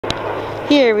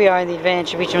Here we are in the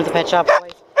adventure region of the pet shop,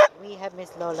 boys. We have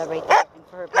Miss Lola right there, and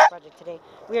for her pet project today,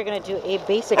 we are going to do a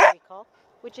basic recall,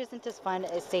 which isn't as fun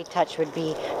as Say Touch would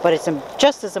be, but it's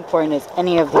just as important as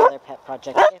any of the other pet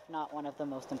projects, if not one of the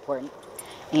most important.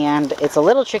 And it's a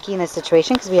little tricky in this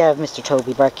situation because we have Mr.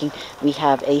 Toby barking, we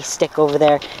have a stick over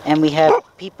there, and we have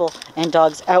people and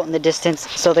dogs out in the distance,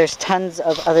 so there's tons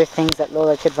of other things that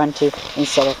Lola could run to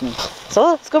instead of me. So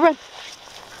let's go run.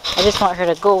 I just want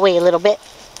her to go away a little bit.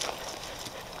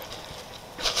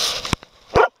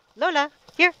 Lola,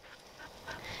 here.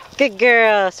 Good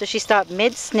girl. So she stopped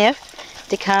mid-sniff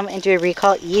to come and do a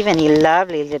recall. Even a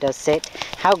lovely little sit.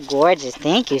 How gorgeous.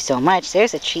 Thank you so much.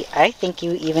 There's a treat. I think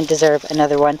you even deserve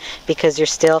another one because you're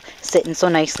still sitting so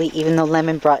nicely even though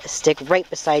Lemon brought a stick right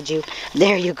beside you.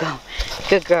 There you go.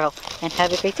 Good girl. And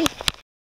have a great day.